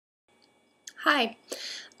Hi.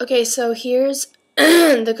 Okay, so here's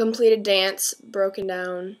the completed dance broken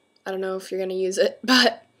down. I don't know if you're going to use it,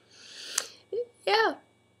 but yeah.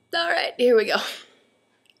 All right, here we go.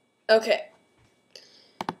 Okay.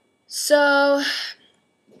 So,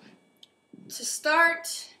 to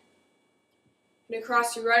start, you're going to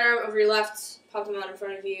cross your right arm over your left, pop them out in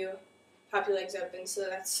front of you, pop your legs open. So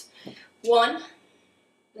that's 1.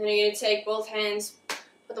 Then you're going to take both hands,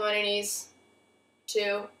 put them on your knees,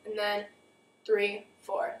 2, and then 3,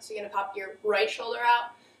 4. So you're going to pop your right shoulder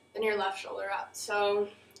out, then your left shoulder out. So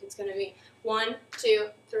it's going to be 1, 2,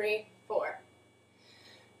 3, 4.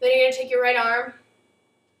 Then you're going to take your right arm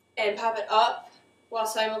and pop it up while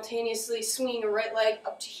simultaneously swinging your right leg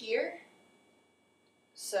up to here.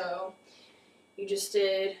 So you just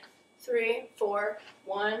did 3, 4,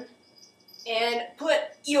 1. And put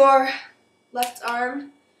your left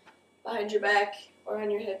arm behind your back or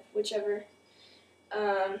on your hip, whichever.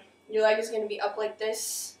 Your leg is going to be up like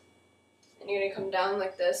this, and you're going to come down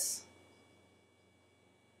like this.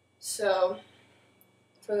 So,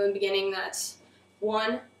 from the beginning, that's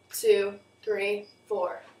 1, 2, 3,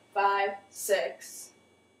 4, 5, 6.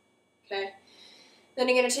 Okay? Then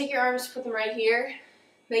you're going to take your arms, put them right here,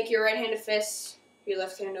 make your right hand a fist, your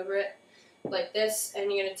left hand over it, like this,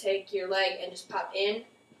 and you're going to take your leg and just pop in,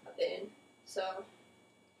 up in. So,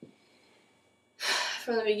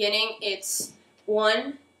 from the beginning, it's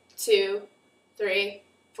 1, 2, 3,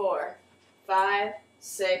 4, 5,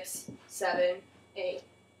 6, 7, 8.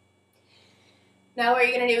 Now what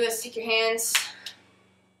you're going to do is take your hands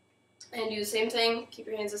and do the same thing. Keep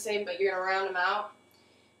your hands the same, but you're going to round them out.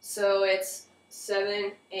 So it's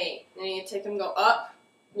 7, 8. Then you take them, go up,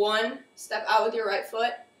 1, step out with your right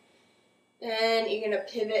foot, and you're going to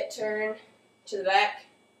pivot, turn to the back,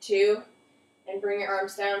 2, and bring your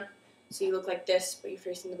arms down so you look like this, but you're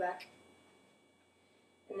facing the back.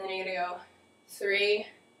 And then you're going to go 3,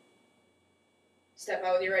 step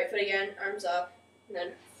out with your right foot again, arms up, and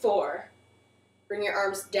then 4. Bring your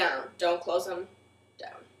arms down. Don't close them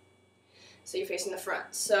down. So you're facing the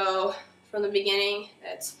front. So from the beginning,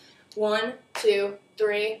 it's 1, 2,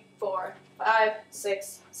 3, 4, 5,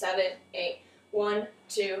 6, 7, 8. 1,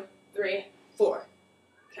 2, 3, 4.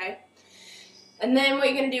 Okay? And then what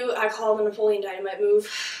you're going to do, I call the Napoleon Dynamite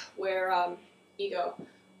move, where you go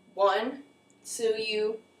 1, so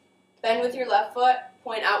you bend with your left foot,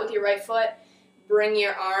 point out with your right foot, bring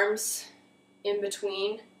your arms in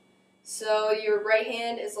between. So your right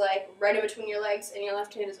hand is like right in between your legs and your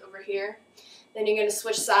left hand is over here. Then you're going to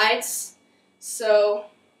switch sides. So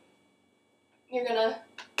you're going to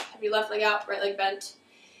have your left leg out, right leg bent.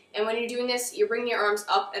 And when you're doing this, you're bringing your arms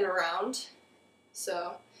up and around.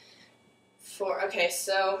 So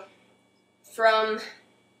so from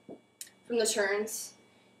the turns,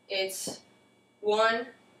 it's 1,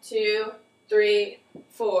 2, 3,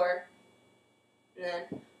 4, and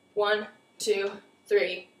then 1, 2,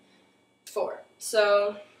 3, 4.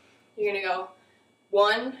 So you're going to go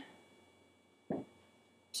 1,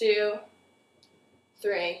 2,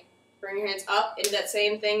 3. Bring your hands up into that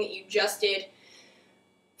same thing that you just did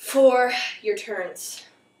for your turns.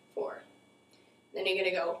 4. Then you're going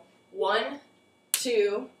to go 1,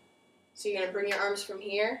 2. So you're going to bring your arms from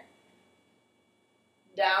here,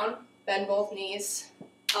 down, bend both knees,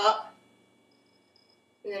 up,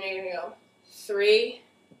 and then you're going to go 3,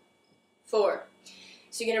 4.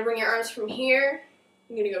 So you're going to bring your arms from here,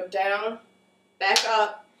 you're going to go down, back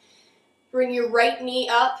up, bring your right knee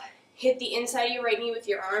up, hit the inside of your right knee with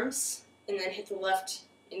your arms, and then hit the left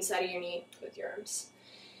inside of your knee with your arms.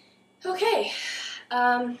 Okay,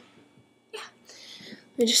 yeah.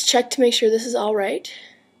 Let me just check to make sure this is all right.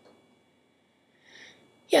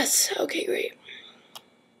 Yes, okay, great.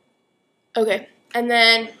 Okay, and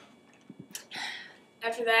then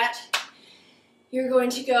after that, you're going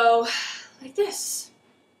to go like this.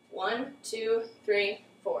 1, 2, 3,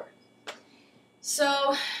 4.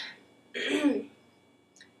 So,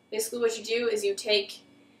 basically what you do is you take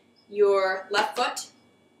your left foot,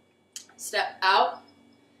 step out,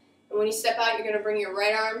 and when you step out, you're going to bring your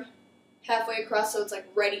right arm halfway across so it's like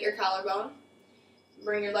right at your collarbone.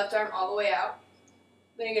 Bring your left arm all the way out.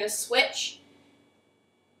 Then you're going to switch,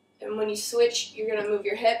 and when you switch, you're going to move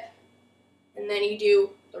your hip, and then you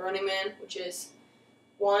do the running man, which is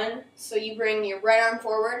 1. So you bring your right arm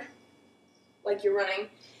forward, like you're running.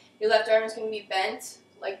 Your left arm is going to be bent,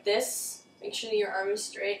 like this. Make sure that your arm is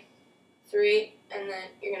straight. 3, and then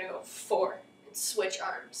you're going to go 4, and switch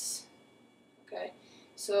arms. Okay?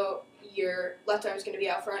 So your left arm is going to be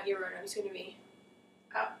out front, your right arm is going to be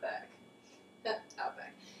out back. Out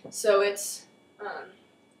back. So it's,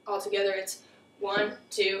 all together, it's 1,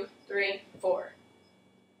 2, 3, 4.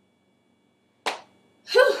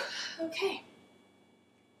 Okay.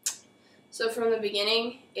 So from the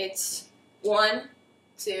beginning, it's 1,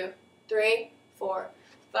 2, 3, 4,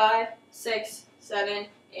 5, 6, 7,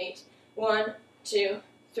 8. 1, 2,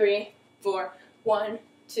 3, 4. 1,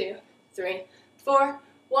 2, 3, 4.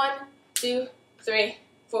 1, 2, 3,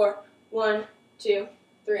 4. 1, 2,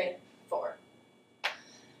 3, 4.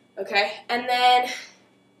 Okay, and then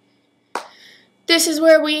this is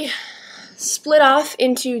where we split off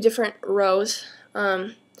into different rows. It's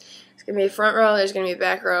going to be a front row, there's going to be a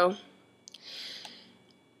back row.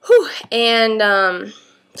 Whew, and,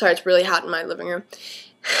 sorry, it's really hot in my living room.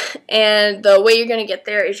 And the way you're going to get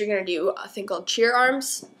there is you're going to do a thing called cheer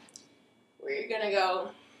arms, where you're going to go,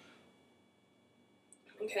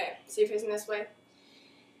 okay, so you're facing this way.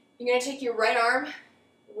 You're going to take your right arm,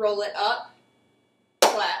 roll it up,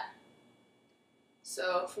 flat.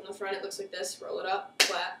 So from the front it looks like this, roll it up,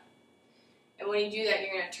 flat. And when you do that,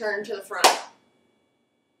 you're going to turn to the front.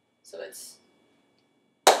 So it's,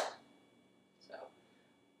 so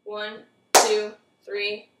 1, 2,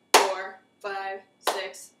 3, 4, 5,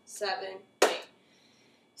 6, 7, 8.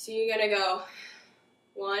 So you're going to go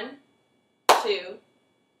 1, 2,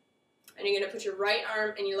 and you're going to put your right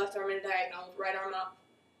arm and your left arm in a diagonal, right arm up.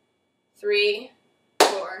 3,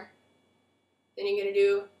 4. Then you're going to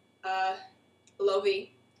do a low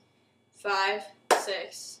V. 5,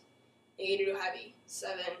 6. And you're going to do a high V.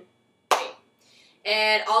 7, 8.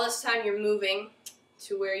 And all this time you're moving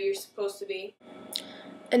to where you're supposed to be.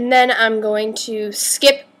 And then I'm going to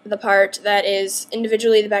skip the part that is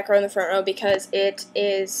individually the back row and the front row because it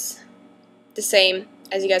is the same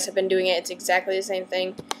as you guys have been doing it. It's exactly the same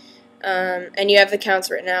thing. And you have the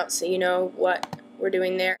counts written out so you know what we're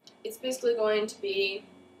doing there. It's basically going to be,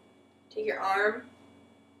 take your arm,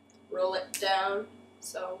 roll it down,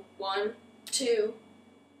 so 1, 2,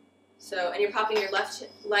 so, and you're popping your left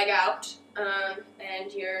leg out,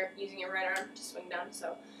 and you're using your right arm to swing down,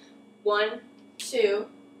 so 1, 2,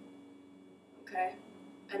 okay,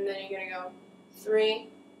 and then you're going to go 3,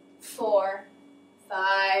 4,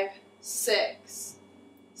 5, 6,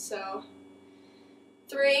 so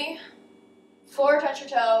 3, 4, touch your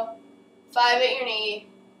toe, 5 at your knee,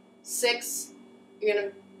 6, you're going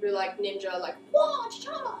to be like ninja, like, whoa,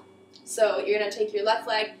 cha-cha. So you're going to take your left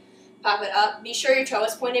leg, pop it up. Be sure your toe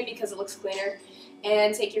is pointed because it looks cleaner.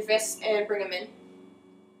 And take your fists and bring them in.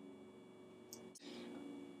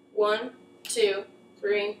 1, 2,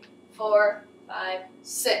 3, 4, 5,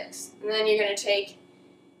 6. And then you're going to take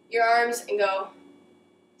your arms and go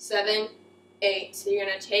 7, 8. So you're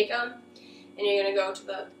going to take them, and you're going to go to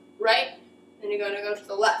the right, and you're going to go to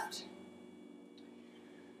the left.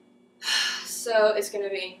 So it's going to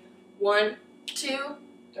be 1, 2,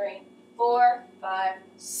 3, 4, 5,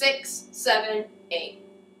 6, 7, 8.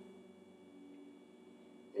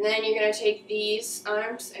 And then you're going to take these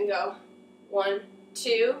arms and go 1,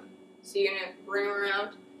 2. So you're going to bring them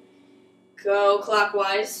around. Go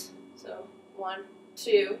clockwise. So 1,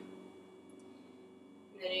 2.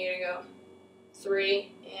 And then you're going to go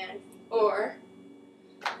 3 and 4.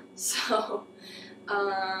 So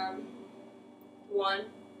 1,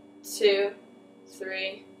 2,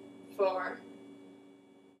 3, 4.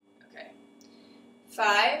 Okay.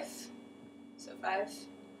 5. So 5.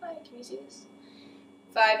 Hi, can you see this?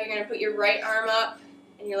 5, you're going to put your right arm up,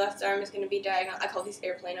 and your left arm is going to be diagonal. I call these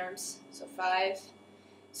airplane arms. So 5,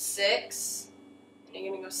 6, and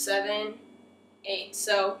you're going to go 7, 8.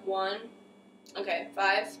 So 1, okay,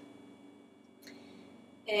 5.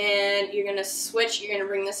 And you're going to switch. You're going to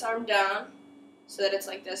bring this arm down so that it's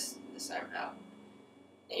like this arm out.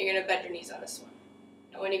 And you're going to bend your knees on this one.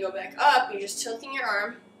 And when you go back up, you're just tilting your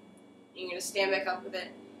arm. And you're going to stand back up with it.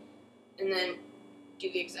 And then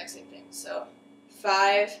do the exact same thing. So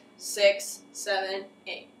 5, 6, 7,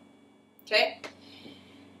 8. Okay?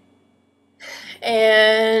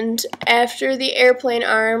 And after the airplane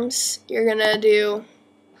arms, you're going to do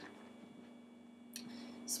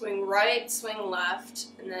swing right, swing left,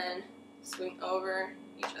 and then swing over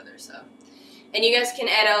each other. So, and you guys can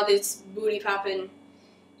add all this booty popping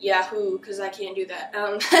Yahoo, because I can't do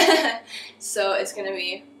that. So it's going to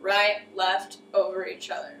be right, left, over each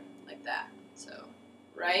other, like that. So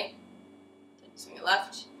right, then swing it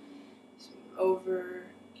left, swing over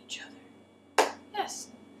each other. Yes.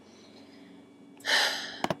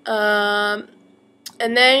 And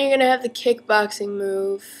then you're going to have the kickboxing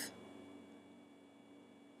move.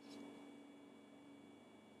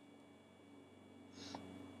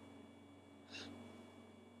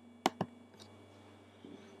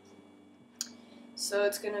 So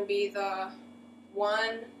it's going to be the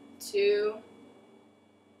 1, 2,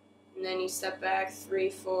 and then you step back, 3,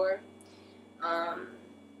 4.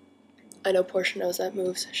 I know Portia knows that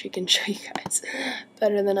move, so she can show you guys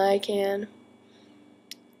better than I can.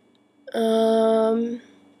 And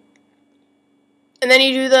then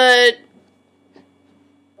you do the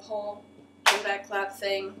whole back clap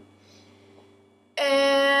thing.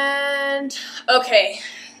 And okay,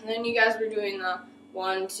 and then you guys were doing the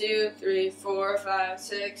 1, 2, 3, 4, 5,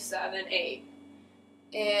 6, 7, 8,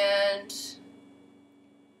 and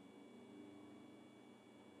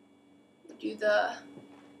do the.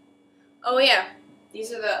 Oh yeah,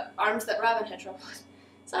 these are the arms that Robin had trouble with.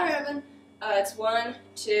 Sorry, Robin. It's 1,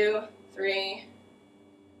 2, 3,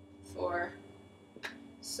 4.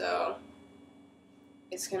 So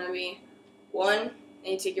it's gonna be 1, and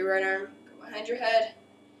you take your right arm, go behind your head,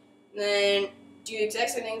 then do the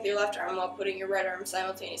exact same thing with your left arm while putting your right arm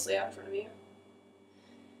simultaneously out in front of you.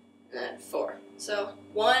 And then 4. So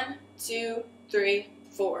 1, 2, 3,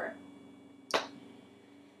 4.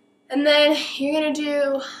 And then you're gonna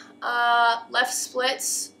do left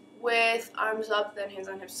splits with arms up, then hands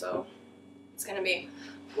on hips. So it's gonna be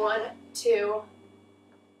 1, 2,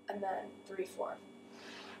 and then 3, 4.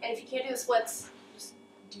 And if you can't do the splits, just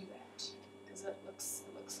do that because it looks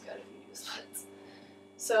good if you do the splits.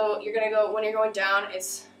 So you're gonna go when you're going down.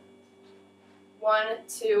 It's 1,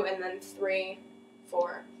 2, and then 3,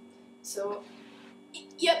 4. So,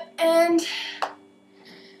 yep, and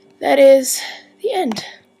that is the end.